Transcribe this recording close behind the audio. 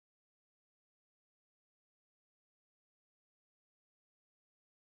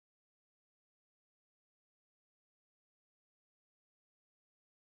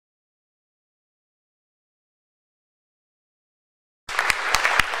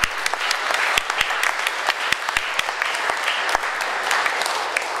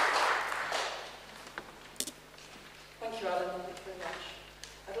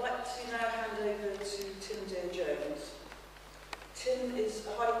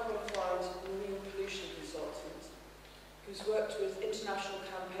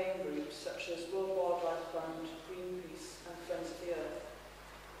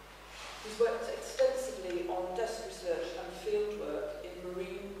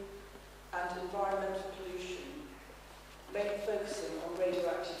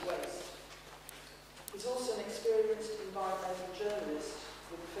radioactive waste. He's also an experienced environmental journalist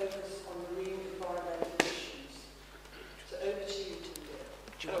with a focus on marine environmental issues. So over to you,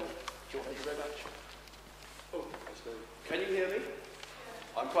 Tim. Hello. Do you want me to go back? Oh, that's good. Can you hear me?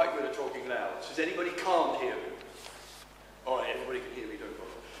 I'm quite good at talking loud. Does anybody can't hear me? All right, everybody can hear me, don't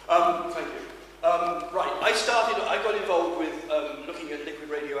bother. Thank you. Right, I got involved with looking at liquid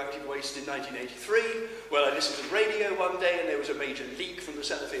radioactive waste in 1983. Well, I listened to the radio one day and there was a major leak from the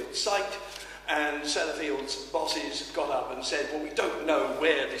Sellafield site, and Sellafield's bosses got up and said, well, we don't know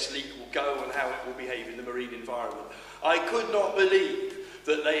where this leak will go and how it will behave in the marine environment. I could not believe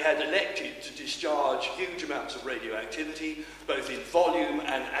that they had elected to discharge huge amounts of radioactivity, both in volume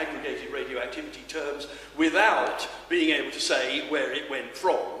and aggregated radioactivity terms, without being able to say where it went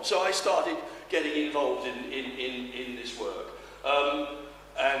from. So I started getting involved in this work.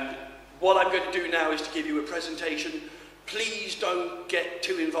 And what I'm going to do now is to give you a presentation. Please don't get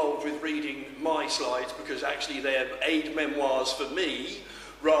too involved with reading my slides, because actually they're aid memoirs for me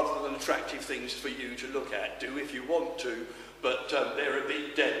rather than attractive things for you to look at. Do if you want to, but they're a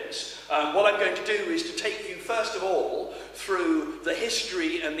bit dense. What I'm going to do is to take you first of all through the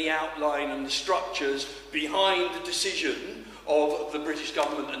history and the outline and the structures behind the decision of the British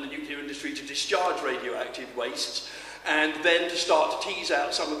government and the nuclear industry to discharge radioactive wastes, and then to start to tease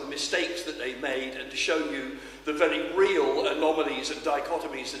out some of the mistakes that they made and to show you the very real anomalies and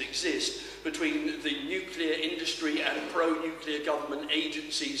dichotomies that exist between the nuclear industry and pro-nuclear government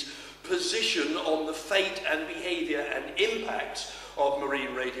agencies' position on the fate and behaviour and impacts of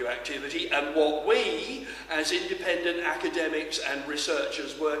marine radioactivity, and what we, as independent academics and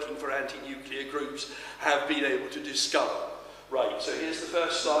researchers working for anti-nuclear groups, have been able to discover. Right, so here's the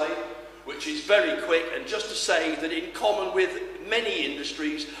first slide, which is very quick, and just to say that in common with many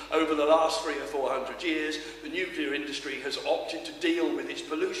industries over the last 300 or 400 years, the nuclear industry has opted to deal with its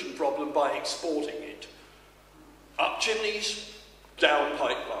pollution problem by exporting it. Up chimneys, down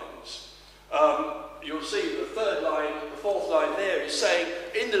pipelines. You'll see the third line, the fourth line there is saying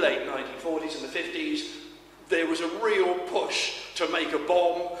in the late 1940s and the 50s, there was a real push to make a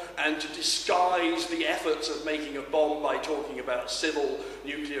bomb and to disguise the efforts of making a bomb by talking about civil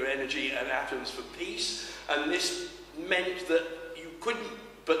nuclear energy and atoms for peace. And this meant that you couldn't,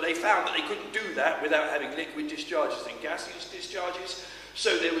 but they found that they couldn't do that without having liquid discharges and gaseous discharges.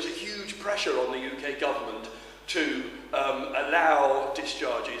 So there was a huge pressure on the UK government to allow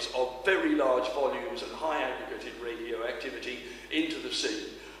discharges of very large volumes and high aggregated radioactivity into the sea.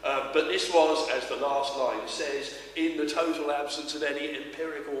 But this was, as the last line says, in the total absence of any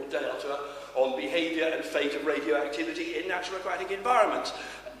empirical data on behaviour and fate of radioactivity in natural aquatic environments.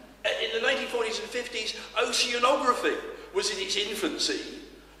 In the 1940s and 50s, oceanography was in its infancy,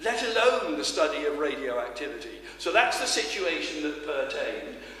 let alone the study of radioactivity. So that's the situation that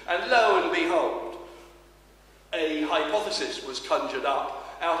pertained. And lo and behold, a hypothesis was conjured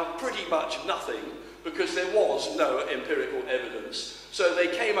up out of pretty much nothing, because there was no empirical evidence. So they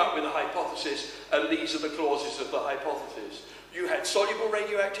came up with a hypothesis, and these are the clauses of the hypothesis. You had soluble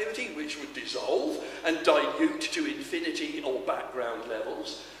radioactivity, which would dissolve and dilute to infinity or background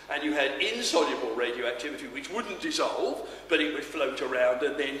levels, and you had insoluble radioactivity, which wouldn't dissolve, but it would float around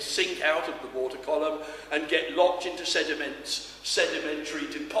and then sink out of the water column and get locked into sedimentary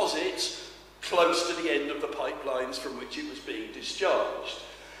deposits close to the end of the pipelines from which it was being discharged.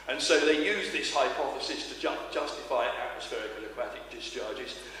 And so they used this hypothesis to justify atmospheric and aquatic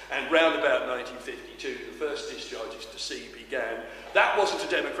discharges, and round about 1952 the first discharges to sea began. That wasn't a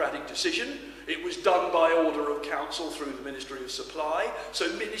democratic decision. It was done by order of council through the Ministry of Supply, so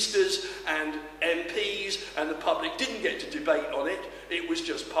ministers and MPs and the public didn't get to debate on it. It was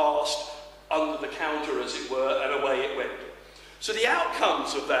just passed under the counter, as it were, and away it went. So the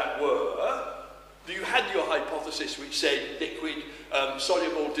outcomes of that were, you had your hypothesis which said liquid,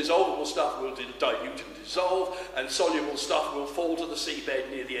 soluble, dissolvable stuff will dilute and dissolve, and soluble stuff will fall to the seabed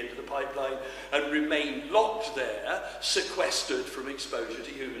near the end of the pipeline and remain locked there, sequestered from exposure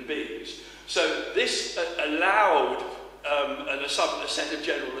to human beings. So this allowed a set of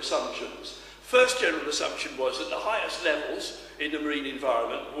general assumptions. First general assumption was that the highest levels in the marine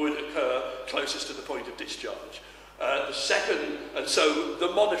environment would occur closest to the point of discharge. The second, and so the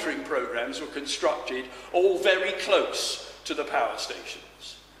monitoring programs were constructed all very close to the power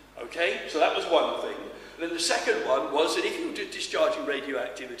stations. Okay, so that was one thing. And then the second one was that if you were discharging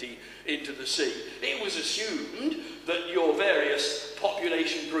radioactivity into the sea, it was assumed that your various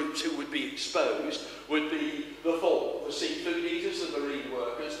population groups who would be exposed would be the seafood eaters, the marine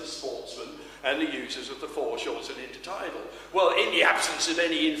workers, the sportsmen, and the users of the foreshores and intertidal. Well, in the absence of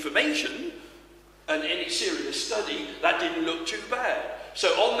any information, and any serious study, that didn't look too bad. So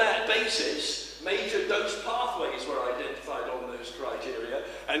on that basis, major dose pathways were identified on those criteria,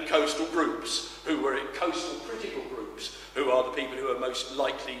 and coastal groups, who were coastal critical groups, who are the people who are most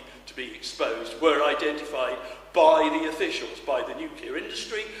likely to be exposed, were identified by the officials, by the nuclear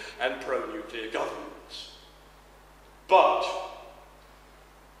industry and pro-nuclear governments. But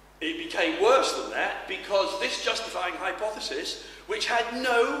it became worse than that, because this justifying hypothesis, which had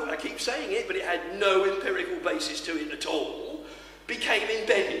no, I keep saying it, but it had no empirical basis to it at all, became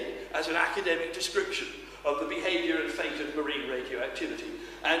embedded as an academic description of the behaviour and fate of marine radioactivity,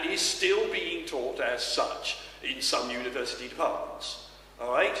 and is still being taught as such in some university departments.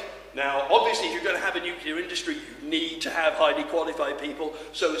 All right? Now, obviously, if you're going to have a nuclear industry, you need to have highly qualified people.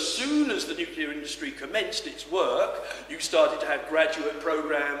 So as soon as the nuclear industry commenced its work, you started to have graduate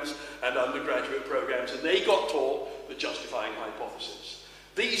programs and undergraduate programs, and they got taught the justifying hypothesis.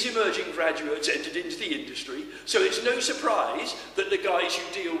 These emerging graduates entered into the industry, so it's no surprise that the guys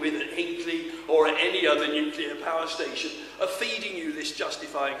you deal with at Hinkley or at any other nuclear power station are feeding you this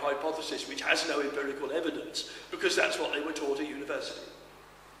justifying hypothesis, which has no empirical evidence, because that's what they were taught at university.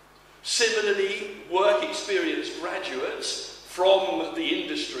 Similarly, work-experienced graduates from the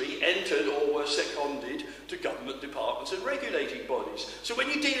industry entered or were seconded to government departments and regulating bodies. So when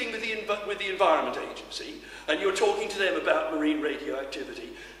you're dealing with the Environment Agency and you're talking to them about marine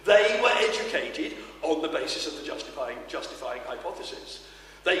radioactivity, they were educated on the basis of the justifying hypothesis.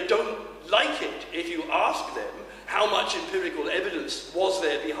 They don't like it if you ask them how much empirical evidence was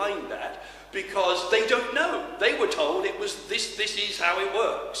there behind that, because they don't know. They were told it was this is how it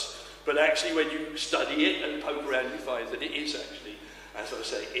works. But actually, when you study it and poke around, you find that it is actually, as I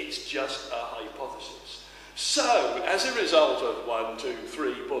say, it's just a hypothesis. So, as a result of 1, 2,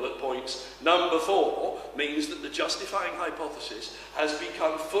 3 bullet points, number 4 means that the justifying hypothesis has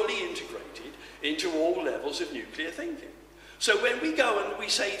become fully integrated into all levels of nuclear thinking. So when we go and we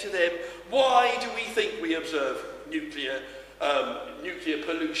say to them, why do we think we observe nuclear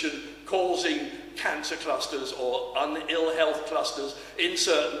pollution causing cancer clusters or ill health clusters in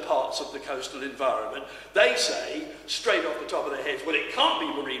certain parts of the coastal environment, they say, straight off the top of their heads, well, it can't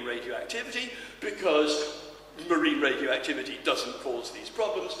be marine radioactivity, because marine radioactivity doesn't cause these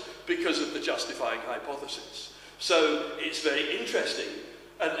problems because of the justifying hypothesis. So it's very interesting.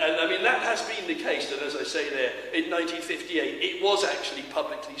 And I mean, that has been the case, and as I say there, in 1958, it was actually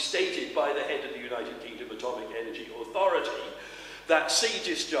publicly stated by the head of the United Kingdom Atomic Energy Authority that sea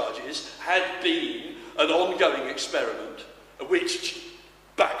discharges had been an ongoing experiment, which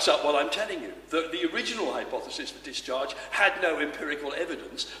backs up what I'm telling you. The original hypothesis for discharge had no empirical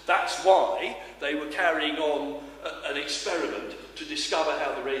evidence. That's why they were carrying on an experiment to discover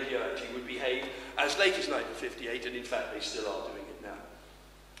how the radioactive would behave as late as 1958, and in fact they still are doing it now.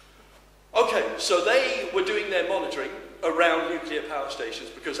 Okay, so they were doing their monitoring around nuclear power stations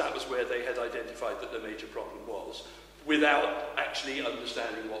because that was where they had identified that the major problem was, without actually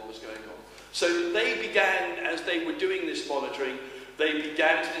understanding what was going on. So they began, as they were doing this monitoring, they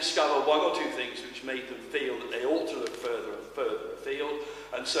began to discover 1 or 2 things which made them feel that they ought to look further and further afield,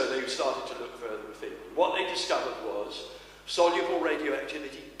 and so they started to look further afield. What they discovered was soluble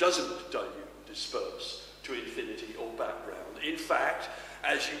radioactivity doesn't dilute and disperse to infinity or background. In fact,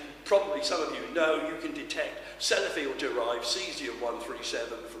 as you probably some of you know, you can detect Sellafield-derived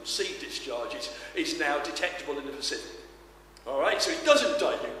cesium-137 from sea discharges is now detectable in the Pacific. All right, so it doesn't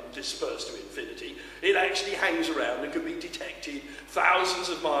dilute and disperse to infinity. It actually hangs around and can be detected thousands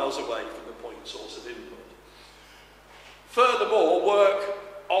of miles away from the point source of input. Furthermore, work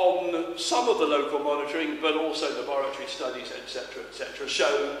on some of the local monitoring, but also laboratory studies, etc.,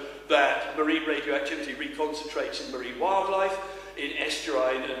 show that marine radioactivity reconcentrates in marine wildlife, in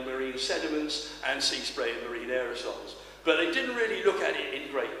estuarine and marine sediments, and sea spray and marine aerosols. But they didn't really look at it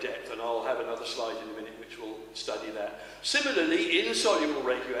in great depth, and I'll have another slide in a minute which will study that. Similarly, insoluble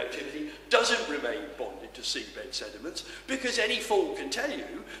radioactivity doesn't remain bonded to seabed sediments, because any fool can tell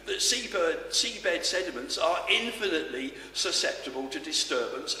you that seabed sediments are infinitely susceptible to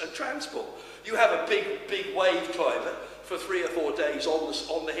disturbance and transport. You have a big wave climate for 3 or 4 days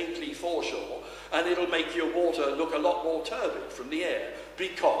on the Hinkley foreshore, and it'll make your water look a lot more turbid from the air,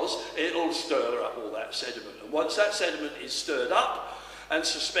 because it'll stir up all that sediment. And once that sediment is stirred up and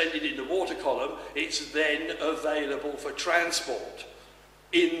suspended in the water column, it's then available for transport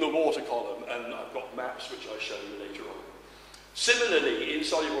in the water column, and I've got maps which I'll show you later on. Similarly,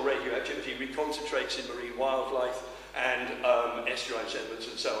 insoluble radioactivity reconcentrates in marine wildlife and estuarine sediments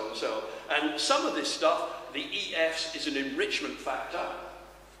and so on and so on. And some of this stuff, the EFs is an enrichment factor,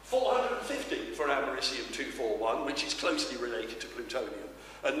 450 for americium-241, which is closely related to plutonium,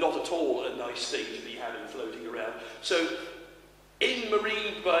 and not at all a nice thing to be having floating around. So in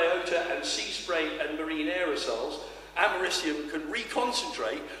marine biota and sea spray and marine aerosols, americium can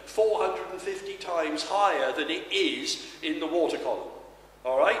reconcentrate 450 times higher than it is in the water column.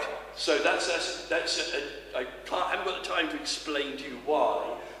 All right? So I haven't got the time to explain to you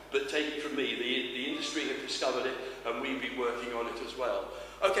why, but take it from me, the industry have discovered it, and we've been working on it as well.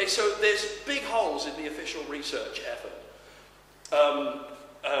 Okay, so there's big holes in the official research effort.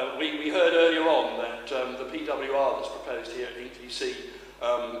 We heard earlier on that the PWR that's proposed here at ETC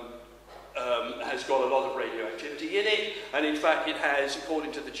has got a lot of radioactivity in it, and in fact it has,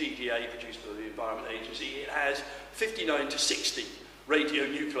 according to the GDA produced by the Environment Agency, it has 59 to 60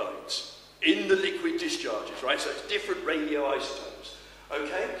 radionuclides in the liquid discharges, right? So it's different radioisotopes.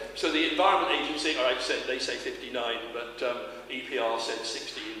 Okay, so the Environment Agency, all right, they say 59, but EPR said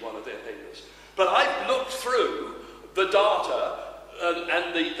 60 in one of their papers. But I've looked through the data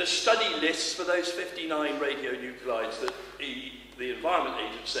and the study lists for those 59 radionuclides that the Environment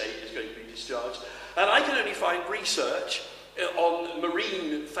Agency is going to be discharged, and I can only find research on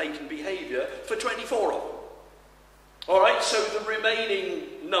marine fate and behaviour for 24 of them. All right, so the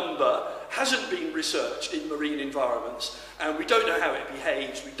remaining number hasn't been researched in marine environments, and we don't know how it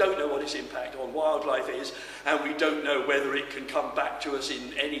behaves, we don't know what its impact on wildlife is, and we don't know whether it can come back to us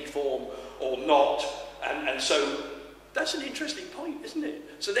in any form or not, and so that's an interesting point, isn't it?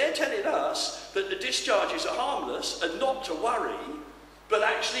 So they're telling us that the discharges are harmless and not to worry, but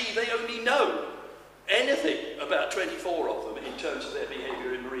actually they only know anything about 24 of them in terms of their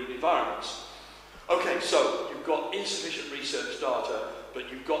behaviour in marine environments. Okay, so you've got insufficient research data, but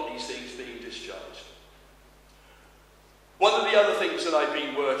you've got these things being discharged. One of the other things that I've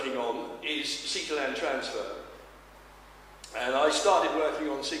been working on is sea-to-land transfer. And I started working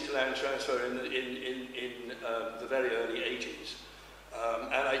on sea-to-land transfer in the very early 80s.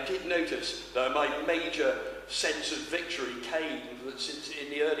 And I did notice that my major sense of victory came that since in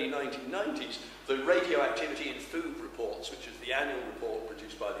the early 1990s, the radioactivity in food reports, which is the annual report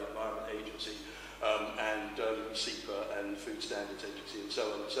produced by the Environment Agency, and SEPA and Food Standards Agency and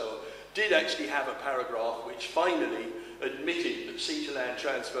so on, did actually have a paragraph which finally admitted that sea-to-land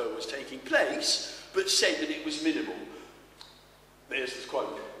transfer was taking place, but said that it was minimal. There's this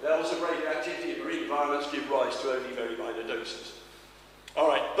quote: levels of radioactivity in marine environments give rise to only very minor doses. All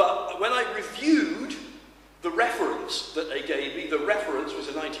right, but when I reviewed the reference that they gave me, the reference was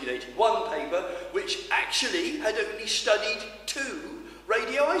a 1981 paper which actually had only studied 2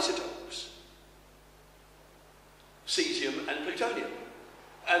 radioisotopes, cesium and plutonium.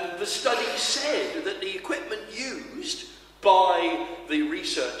 And the study said that the equipment used by the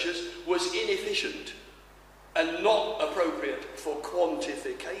researchers was inefficient and not appropriate for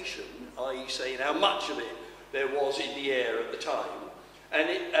quantification, i.e. saying how much of it there was in the air at the time. And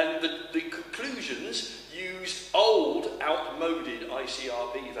the conclusions used old, outmoded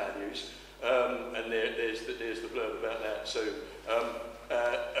ICRP values, and there's the blurb about that. So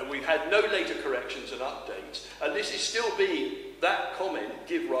and we've had no later corrections and updates, and this is still being, that comment,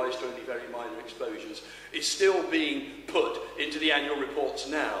 give rise to only very minor exposures, is still being put into the annual reports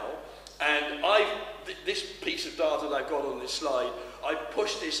now. And this piece of data that I've got on this slide, I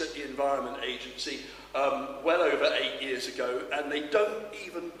pushed this at the Environment Agency well over 8 years ago, and they don't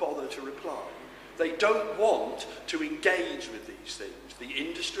even bother to reply. They don't want to engage with these things. The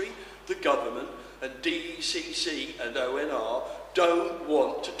industry, the government, and DECC and ONR don't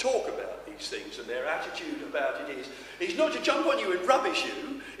want to talk about these things, and their attitude about it is not to jump on you and rubbish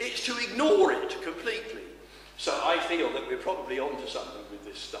you, it's to ignore it completely. So I feel that we're probably onto something with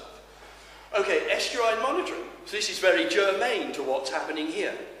this stuff. Okay, estuarine monitoring. So this is very germane to what's happening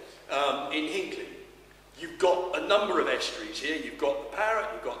here in Hinckley. You've got a number of estuaries here. You've got the Parrot,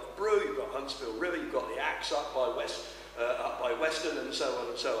 you've got the Brew, you've got Huntsville River, you've got the Axe up by Western, and so on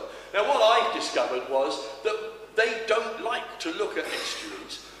and so on. Now, what I discovered was that they don't like to look at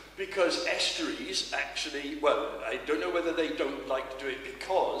estuaries because estuaries actually, well, I don't know whether they don't like to do it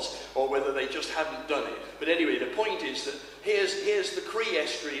because, or whether they just haven't done it. But anyway, the point is that here's the Cree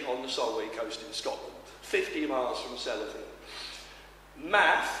estuary on the Solway coast in Scotland, 50 miles from Sellafield.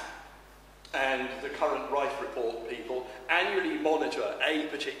 MAF and the current Rife Report people annually monitor a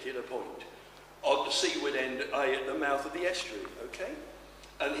particular point on the seaward end, i.e. at the mouth of the estuary, okay?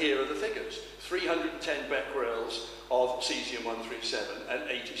 And here are the figures: 310 becquerels of cesium-137 and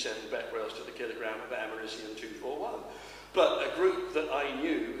 87 becquerels to the kilogram of americium-241. But a group that I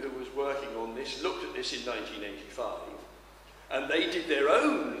knew who was working on this looked at this in 1985, and they did their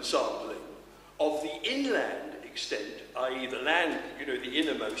own sampling of the inland extent, i.e. the land, you know, the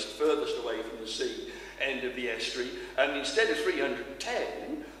innermost, furthest away from the sea, end of the estuary, and instead of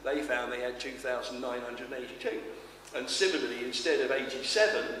 310, they found they had 2,982. And similarly, instead of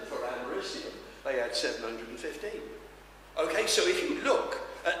 87 for Americium, they had 715. Okay, so if you look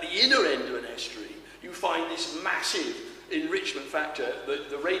at the inner end of an estuary, you find this massive enrichment factor.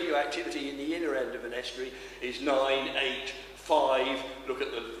 The radioactivity in the inner end of an estuary is 9, 8, 5, look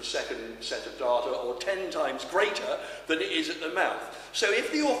at the second set of data, or 10 times greater than it is at the mouth. So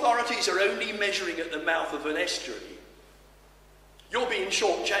if the authorities are only measuring at the mouth of an estuary, you're being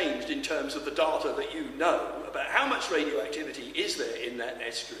shortchanged in terms of the data that you know about how much radioactivity is there in that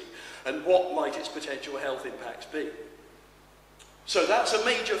estuary and what might its potential health impacts be. So that's a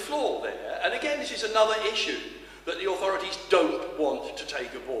major flaw there. And again, this is another issue that the authorities don't want to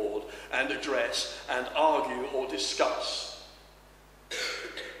take aboard and address and argue or discuss.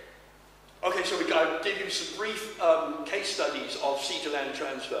 Okay, so I'll give you some brief case studies of sea to land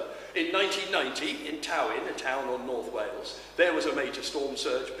transfer. In 1990, in Tywyn, a town on North Wales, there was a major storm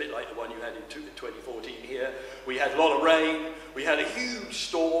surge, a bit like the one you had in 2014 here. We had a lot of rain, we had a huge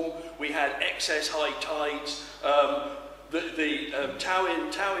storm, we had excess high tides.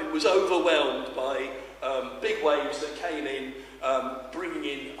 Tywyn was overwhelmed by big waves that came in, bringing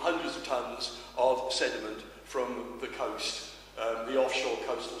in hundreds of tons of sediment from the coast, the offshore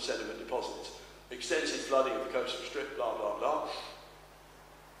coastal sediment deposits. Extensive flooding of the coastal strip, blah, blah, blah.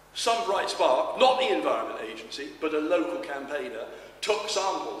 Some bright spark, not the Environment Agency, but a local campaigner, took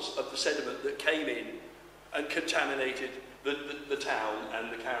samples of the sediment that came in and contaminated the town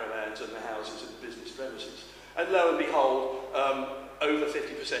and the caravans and the houses and the business premises. And lo and behold, over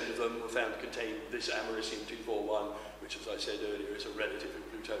 50% of them were found to contain this Americium-241, which, as I said earlier, is a relative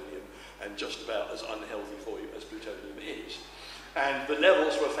of plutonium and just about as unhealthy for you as plutonium is. And the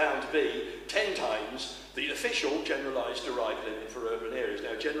levels were found to be 10 times the official generalised derived limit for urban areas.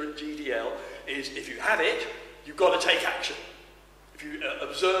 Now, general GDL is, if you have it, you've got to take action. If you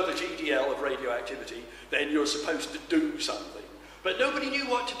observe a GDL of radioactivity, then you're supposed to do something. But nobody knew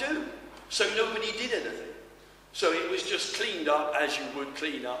what to do, so nobody did anything. So it was just cleaned up as you would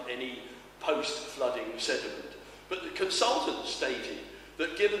clean up any post-flooding sediment. But the consultant stated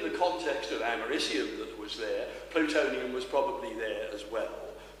that given the context of Americium that was there, plutonium was probably there as well,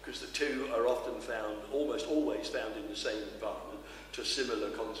 because the two are often found, almost always found in the same environment to similar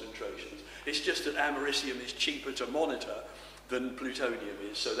concentrations. It's just that Americium is cheaper to monitor than plutonium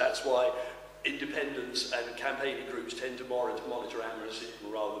is, so that's why independents and campaigning groups tend to monitor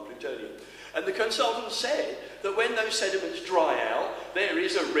Americium rather than plutonium. And the consultant said that when those sediments dry out, there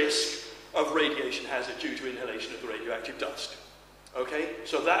is a risk of radiation hazard due to inhalation of the radioactive dust. Okay,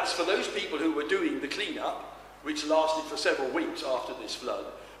 so that's for those people who were doing the cleanup, which lasted for several weeks after this flood.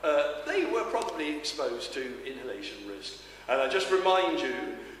 They were probably exposed to inhalation risk. And I just remind you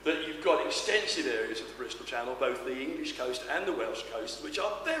that you've got extensive areas of the Bristol Channel, both the English coast and the Welsh coast, which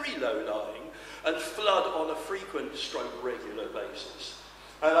are very low-lying and flood on a frequent stroke regular basis.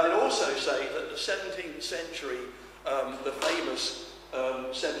 And I'd also say that the 17th century, the famous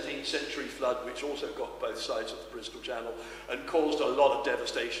 17th century flood, which also got both sides of the Bristol Channel and caused a lot of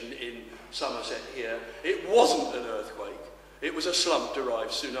devastation in Somerset here, it wasn't an earthquake, it was a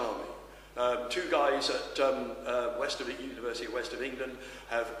slump-derived tsunami. Two guys at University of West of England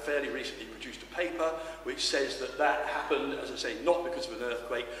have fairly recently produced a paper which says that that happened, as I say, not because of an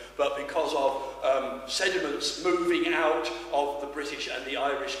earthquake, but because of sediments moving out of the British and the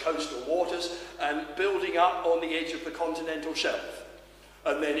Irish coastal waters and building up on the edge of the continental shelf.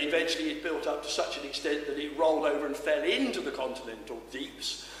 And then eventually it built up to such an extent that it rolled over and fell into the continental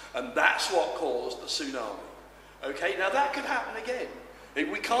deeps, and that's what caused the tsunami. Okay, now that could happen again.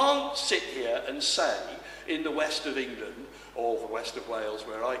 We can't sit here and say in the west of England, or the west of Wales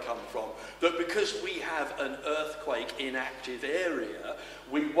where I come from, that because we have an earthquake inactive area,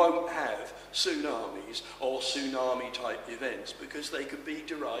 we won't have tsunamis or tsunami type events, because they could be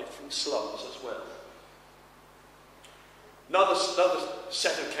derived from slums as well. Another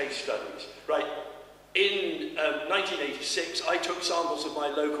set of case studies, right? In 1986, I took samples of my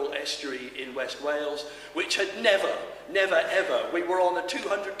local estuary in West Wales, which had never, ever, we were on a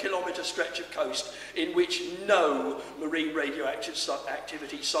 200-kilometre stretch of coast in which no marine radioactive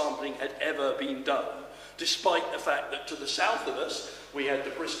activity sampling had ever been done, despite the fact that to the south of us, we had the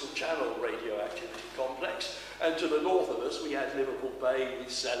Bristol Channel radioactivity complex, and to the north of us, we had Liverpool Bay with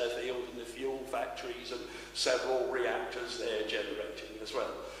Sellafield and the fuel factories and several reactors there generating as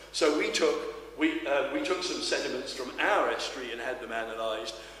well. So we took some sediments from our estuary and had them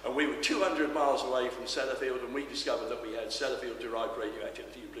analysed, and we were 200 miles away from Sellafield, and we discovered that we had Sellafield-derived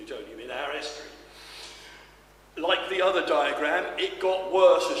radioactivity and plutonium in our estuary. like the other diagram, it got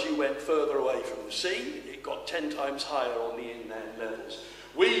worse as you went further away from the sea. It got 10 times higher on the inland levels.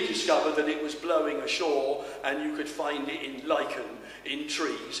 We discovered that it was blowing ashore, and you could find it in lichen, in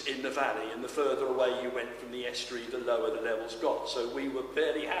trees, in the valley, and the further away you went from the estuary, the lower the levels got. So we were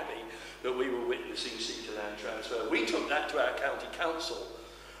fairly happy that we were witnessing sea-to-land transfer. We took that to our county council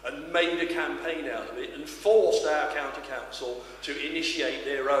and made a campaign out of it and forced our county council to initiate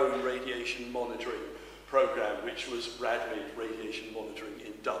their own radiation monitoring programme, which was RADMID, Radiation Monitoring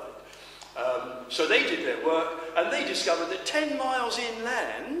in Dyfed. So they did their work, and they discovered that 10 miles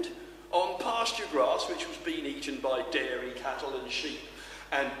inland, on pasture grass, which was being eaten by dairy cattle and sheep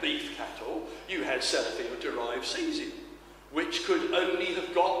and beef cattle, you had Sellafield-derived cesium, which could only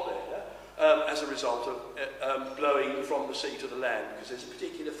have got there as a result of blowing from the sea to the land, because there's a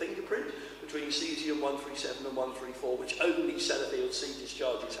particular fingerprint between cesium-137 and 134, which only Sellafield sea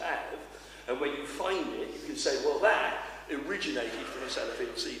discharges have, and when you find it, you can say, well, that originated from a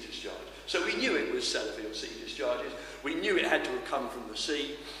Sellafield sea discharge. So we knew it was Sellafield sea discharges. We knew it had to have come from the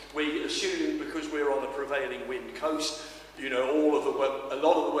sea. We assumed, because we're on a prevailing wind coast, you know, a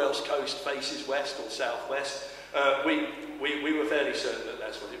lot of the Welsh coast faces west or southwest. We were fairly certain that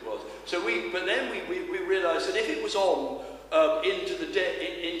that's what it was. So but then we realised that if it was on into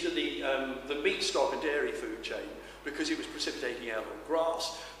the meat stock and dairy food chain, because it was precipitating out on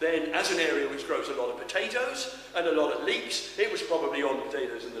grass, then as an area which grows a lot of potatoes and a lot of leeks, it was probably on the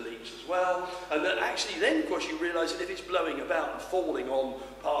potatoes and the leeks as well. And that actually then, of course, you realise that if it's blowing about and falling on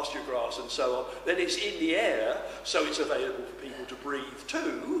pasture grass and so on, then it's in the air, so it's available for people to breathe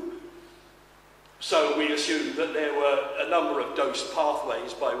too. So we assumed that there were a number of dose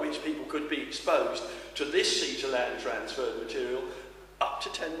pathways by which people could be exposed to this sea-to-land transferred material up to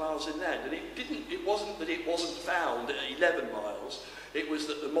 10 miles inland. And it wasn't that it wasn't found at 11 miles, it was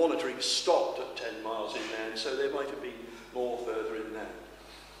that the monitoring stopped at 10 miles inland, so there might have been more further inland.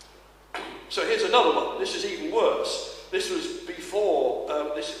 So here's another one. This is even worse. This was before,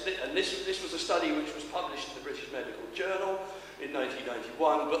 this was a study which was published in the British Medical Journal in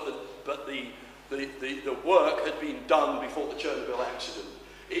 1991, but the work had been done before the Chernobyl accident.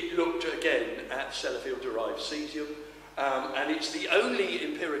 It looked again at Sellafield-derived cesium, and it's the only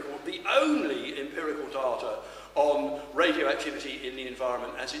empirical data on radioactivity in the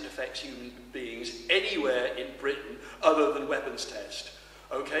environment as it affects human beings anywhere in Britain other than weapons test.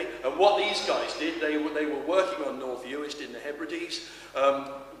 Okay, and what these guys did, they were working on North Uist in the Hebrides.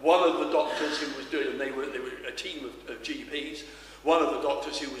 One of the doctors who was doing, they were a team of GPs. One of the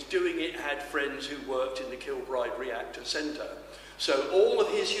doctors who was doing it had friends who worked in the Kilbride Reactor Centre. So all of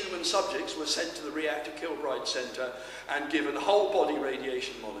his human subjects were sent to the Reactor Kilbride Centre and given whole body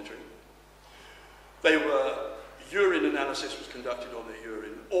radiation monitoring. Urine analysis was conducted on their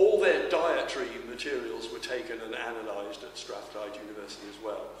urine. All their dietary materials were taken and analysed at Strathclyde University as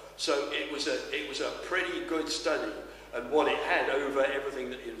well. So it was a pretty good study, and what it had over everything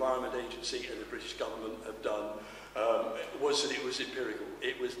that the Environment Agency and the British government have done was that it was empirical.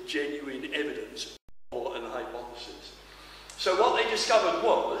 It was genuine evidence and hypothesis. So what they discovered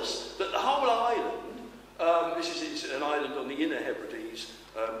was that the whole island, this is an island on the inner Hebrides,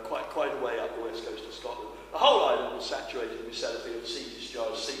 quite a way up the west coast of Scotland, the whole island was saturated with Sellafield sea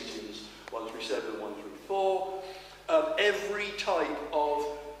discharge cesiums 137 and 134. Every type of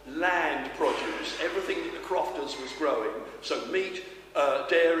land produce, everything that the crofters was growing, so meat,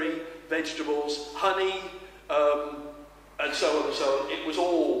 dairy, vegetables, honey, and so on and so on, it was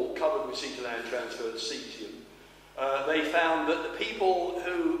all covered with sea-to-land transferred cesium. They found that the people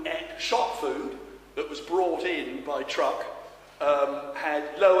who ate shop food that was brought in by truck had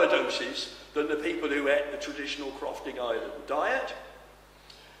lower doses than the people who ate the traditional crofting island diet.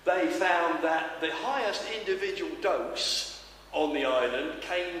 They found that the highest individual dose on the island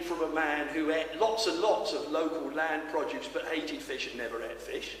came from a man who ate lots and lots of local land produce but hated fish and never ate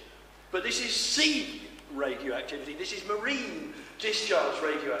fish. But this is sea radioactivity, this is marine discharge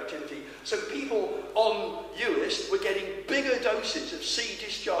radioactivity. So people on Uist were getting bigger doses of sea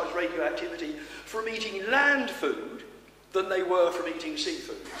discharge radioactivity from eating land food than they were from eating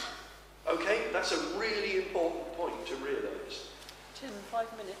seafoods. Okay, that's a really important point to realise. Tim,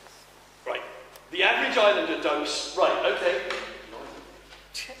 5 minutes. Right, the average islander dose, right, okay.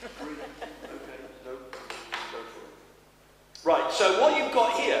 Okay, no, go for it. Right, so what you've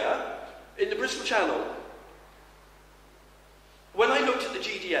got here, in the Bristol Channel, when I looked at the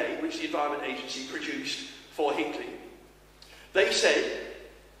GDA, which the Environment Agency produced for Hinkley, they said,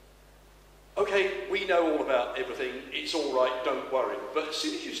 okay, we know all about everything, it's all right, don't worry. But as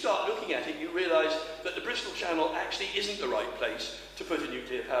soon as you start looking at it, you realise that the Bristol Channel actually isn't the right place to put a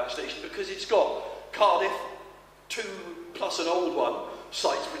nuclear power station, because it's got Cardiff, two plus an old one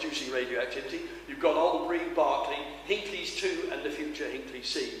sites producing radioactivity. You've got Albury, Berkeley, Hinckley's 2 and the future Hinckley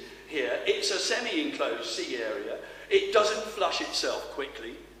C here. It's a semi-enclosed sea area. It doesn't flush itself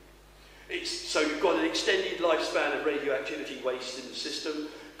quickly. So you've got an extended lifespan of radioactivity waste in the system.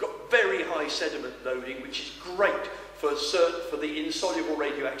 Got very high sediment loading, which is great for the insoluble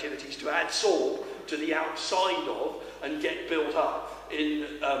radioactivities to adsorb to the outside of and get built up in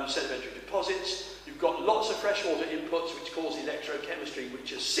sedimentary deposits. You've got lots of freshwater inputs which cause electrochemistry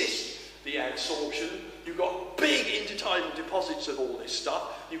which assist the adsorption. You've got big intertidal deposits of all this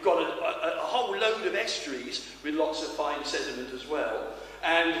stuff. You've got a whole load of estuaries with lots of fine sediment as well.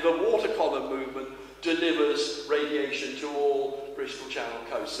 And the water column movement delivers radiation to all Bristol Channel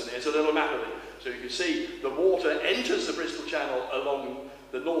coasts. And there's a little map of it. So you can see the water enters the Bristol Channel along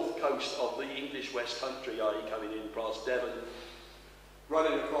the north coast of the English West Country, i.e. coming in past Devon,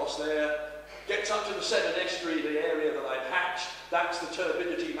 running across there, gets up to the Severn Estuary, the area that I've hatched. That's the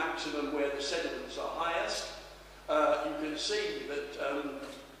turbidity maximum where the sediments are highest. You can see that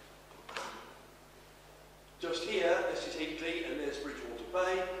just here, this is Hinckley, and there's Bridgewater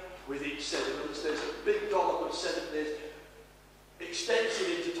Bay with its sediments. There's a big dollop of sediment. There's extensive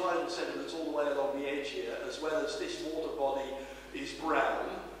intertidal sediments all the way along the edge here, as well as this water body is brown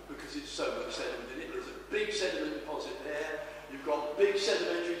because it's so much sediment in it. There's a big sediment deposit there. You've got big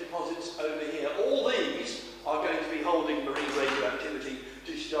sedimentary deposits over here. All these are going to be holding marine radioactivity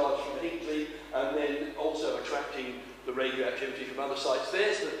discharged from Hinckley and then also attracting the radioactivity from other sites.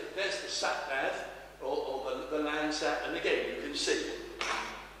 There's the sat-nav, or the Landsat, and again you can see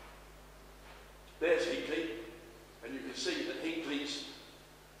there's Hinckley, and you can see that Hinckley's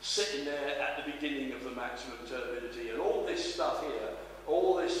sitting there at the beginning of the maximum turbidity, and all this stuff here,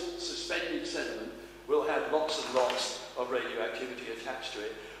 all this suspended sediment, will have lots and lots of radioactivity attached to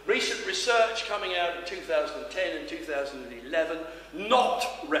it. Recent research coming out in 2010 and 2011, not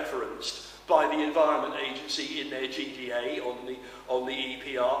referenced by the Environment Agency in their GDA on the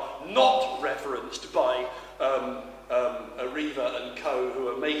EPR, not referenced by Arriva and Co, who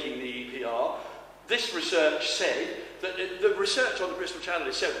are making the EPR. This research said that the research on the Bristol Channel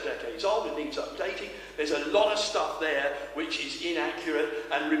is several decades old, it needs updating. There's a lot of stuff there which is inaccurate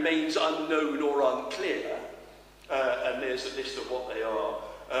and remains unknown or unclear. And there's a list of what they are.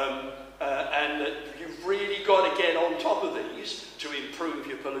 And you've really got to get on top of these to improve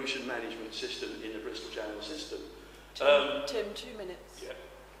your pollution management system in the Bristol Channel system. Tim, 2 minutes. Yeah.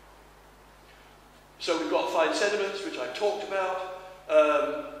 So we've got fine sediments, which I talked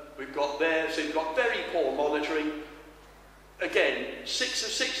about. We've got there, so you've got very poor monitoring. Again, 6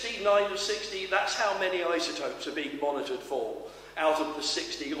 of 60, 9 of 60, that's how many isotopes are being monitored for out of the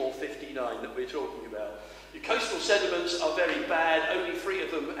 60 or 59 that we're talking about. Your coastal sediments are very bad, only 3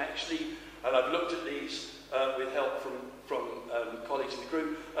 of them actually, and I've looked at these with help from colleagues in the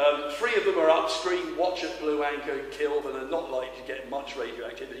group. 3 of them are upstream, Watchet, Blue Anchor, Kilve, and are not likely to get much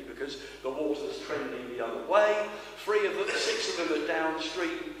radioactivity because the water's trending the other way. 6 of them are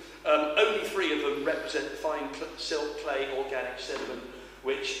downstream. Only 3 of them represent fine silt, clay, organic sediment,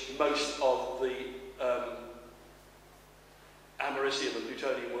 which most of the americium and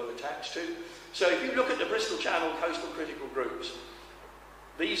plutonium will attach to. So if you look at the Bristol Channel coastal critical groups,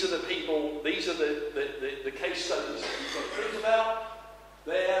 these are the people, these are the case studies that you've got to think about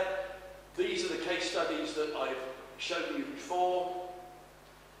there. These are the case studies that I've shown you before.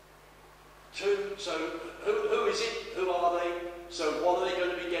 2, so who is it? Who are they? So what are they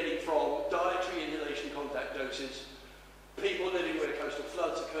going to be getting from? Dietary inhalation contact doses, people living where coastal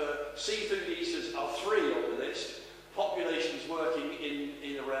floods occur, seafood eaters are 3 on the list, populations working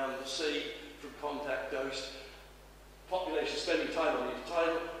in around the sea from contact dose, population spending time on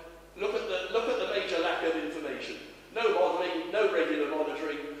intertidal. Look at the major lack of information. No modelling, no regular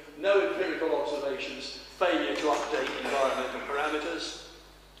monitoring, no empirical observations, failure to update environmental parameters.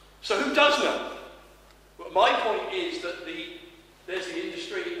 So who does know? Well, my point is that there's the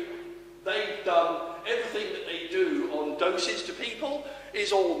industry. They've done everything that they do on doses to people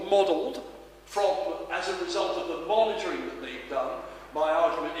is all modelled as a result of the monitoring that they've done. My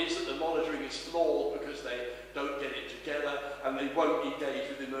argument is that the monitoring is flawed because they don't get it together and they won't engage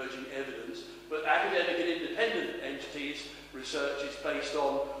with emerging evidence. But academic and independent entities' research is based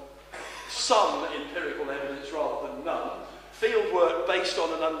on some empirical evidence rather than none. Field work based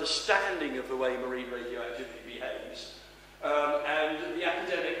on an understanding of the way marine radioactivity behaves. And the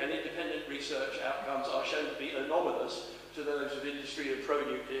academic and independent research outcomes are shown to be anomalous to those of industry and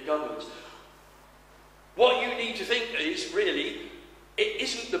pro-nuclear governments. What you need to think is, really, It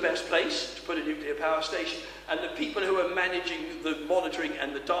isn't the best place to put a nuclear power station, and the people who are managing the monitoring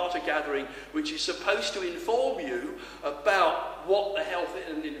and the data gathering, which is supposed to inform you about what the health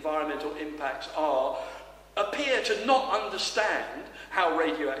and environmental impacts are, appear to not understand how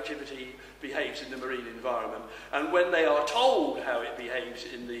radioactivity behaves in the marine environment. And when they are told how it behaves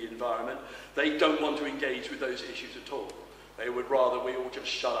in the environment, they don't want to engage with those issues at all. They would rather we all just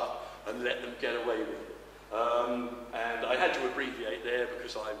shut up and let them get away with it. And I had to abbreviate there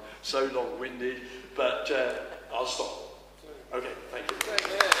because I'm so long-winded, but I'll stop. Okay, thank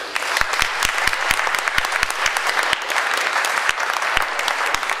you.